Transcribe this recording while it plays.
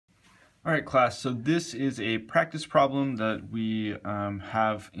All right, class, so this is a practice problem that we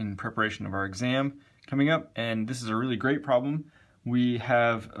have in preparation of our exam coming up, and this is a really great problem. We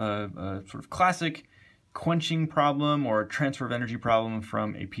have a sort of classic quenching problem or transfer of energy problem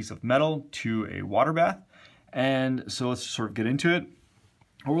from a piece of metal to a water bath, and so let's sort of get into it.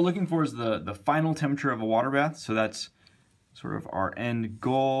 What we're looking for is the final temperature of a water bath, so that's sort of our end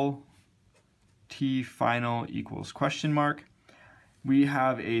goal. T final equals question mark. We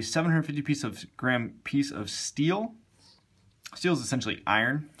have a 750 gram piece of steel. Steel is essentially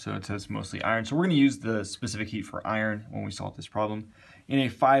iron, so it says mostly iron. So we're going to use the specific heat for iron when we solve this problem in a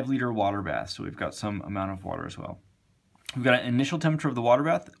 5-liter water bath. So we've got some amount of water as well. We've got an initial temperature of the water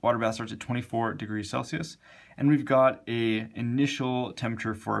bath. The water bath starts at 24 degrees Celsius. And we've got a initial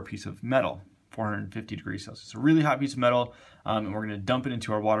temperature for a piece of metal, 450 degrees Celsius. A really hot piece of metal, and we're going to dump it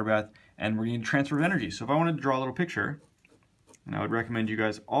into our water bath, and we're going to transfer energy. So if I wanted to draw a little picture, and I would recommend you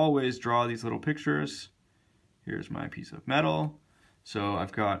guys always draw these little pictures. Here's my piece of metal. So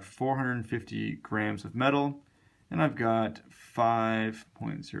I've got 450 grams of metal, and I've got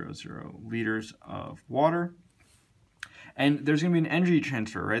 5.00 liters of water. And there's going to be an energy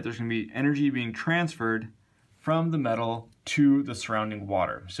transfer, right? There's going to be energy being transferred from the metal to the surrounding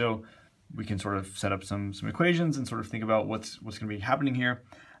water. So we can sort of set up some equations and sort of think about what's going to be happening here.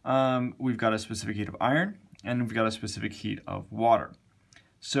 We've got a specific heat of iron, and we've got a specific heat of water.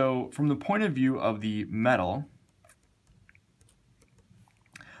 So from the point of view of the metal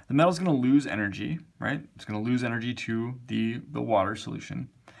is going to lose energy, right? It's going to lose energy to the water solution.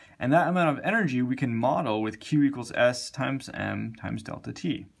 And that amount of energy we can model with Q equals S times M times delta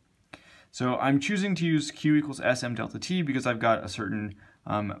T. So I'm choosing to use Q equals S M delta T because I've got a certain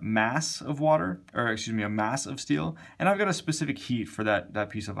mass of water, or excuse me, a mass of steel, and I've got a specific heat for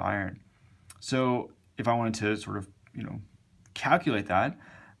that piece of iron. So if I wanted to sort of, calculate that,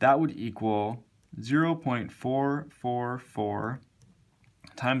 that would equal 0.444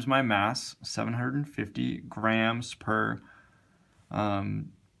 times my mass, 750 grams per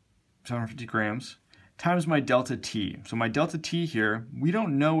 750 grams, times my delta T. So my delta T here, we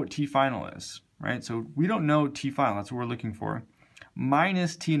don't know what T final is, right? So we don't know T final, that's what we're looking for,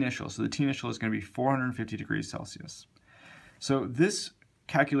 minus T initial. So the T initial is going to be 450 degrees Celsius. So this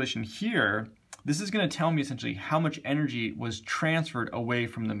calculation here, this is going to tell me essentially how much energy was transferred away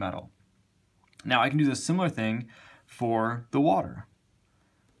from the metal. Now I can do the similar thing for the water.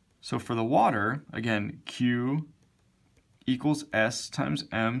 So for the water, again, Q equals S times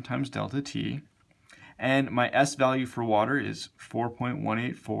M times delta T. And my S value for water is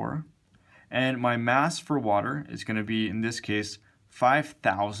 4.184. And my mass for water is going to be, in this case,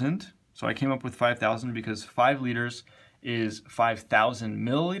 5,000. So I came up with 5,000 because 5 liters is 5,000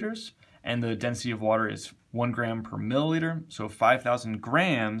 milliliters. And the density of water is 1 gram per milliliter. So 5,000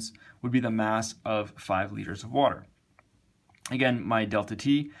 grams would be the mass of 5 liters of water. Again, my delta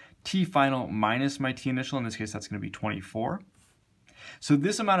T, T final minus my T initial, in this case that's going to be 24. So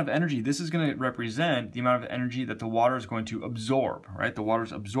this amount of energy, this is going to represent the amount of energy that the water is going to absorb, right? The water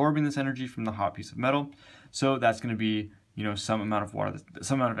is absorbing this energy from the hot piece of metal. So that's going to be, some amount of water,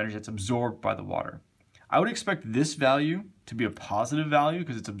 some amount of energy that's absorbed by the water. I would expect this value to be a positive value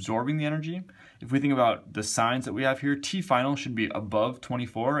because it's absorbing the energy. If we think about the signs that we have here, T final should be above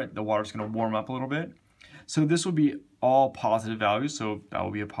 24. Right? The water's going to warm up a little bit. So this will be all positive values. So that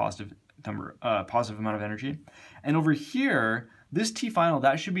will be a positive number, positive amount of energy. And over here, this T final,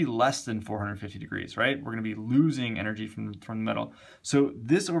 that should be less than 450 degrees, right? We're going to be losing energy from the metal. So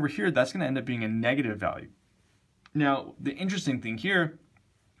this over here, that's going to end up being a negative value. Now, the interesting thing here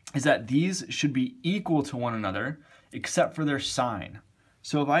is that these should be equal to one another except for their sign.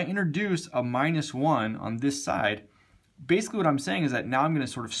 So if I introduce a -1 on this side, basically what I'm saying is that now I'm going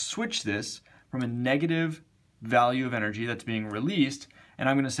to sort of switch this from a negative value of energy that's being released, and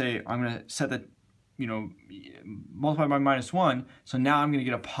I'm going to say, I'm going to set that, multiply by -1, so now I'm going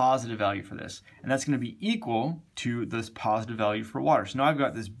to get a positive value for this, and that's going to be equal to this positive value for water. So now I've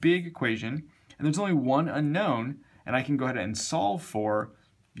got this big equation, and there's only one unknown, and I can go ahead and solve for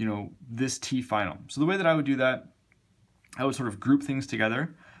this T final. So the way that I would do that, I would sort of group things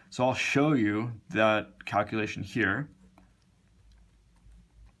together. So I'll show you that calculation here.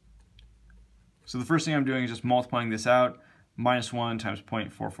 So the first thing I'm doing is just multiplying this out. -1 times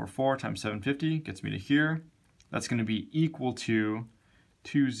 0.444 times 750 gets me to here. That's going to be equal to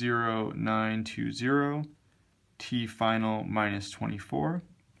 20920 T final minus 24.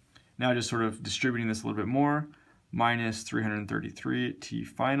 Now just sort of distributing this a little bit more. Minus 333 T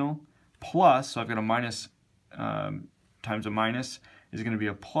final plus, so I've got a minus times a minus is going to be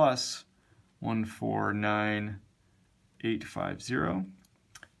a plus 149,850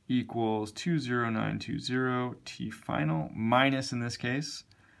 equals 20920 T final minus, in this case,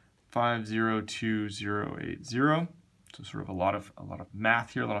 502080. So sort of a lot of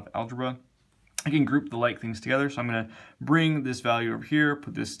math here, a lot of algebra. I can group the like things together. So I'm going to bring this value over here,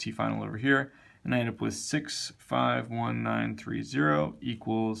 put this T final over here, and I end up with 651930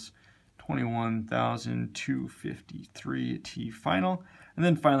 equals 21,253 T final. And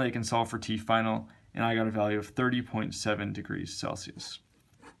then finally I can solve for T final, and I got a value of 30.7 degrees Celsius.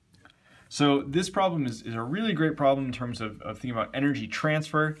 So this problem is a really great problem in terms of thinking about energy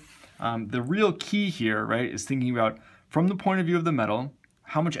transfer. The real key here, right, is thinking about, from the point of view of the metal,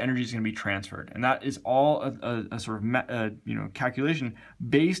 how much energy is going to be transferred, and that is all a sort of calculation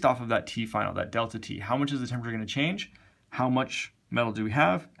based off of that T final, that delta T. How much is the temperature going to change? How much metal do we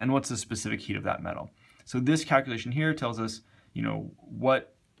have? And what's the specific heat of that metal? So this calculation here tells us,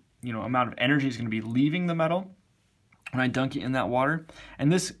 what amount of energy is going to be leaving the metal when I dunk it in that water.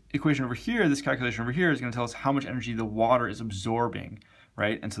 And this equation over here, this calculation over here, is going to tell us how much energy the water is absorbing,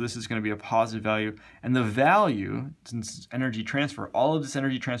 right? And so this is going to be a positive value. And the value, since it's energy transfer, all of this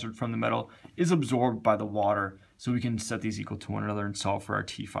energy transferred from the metal is absorbed by the water. So we can set these equal to one another and solve for our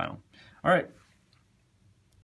T final. All right,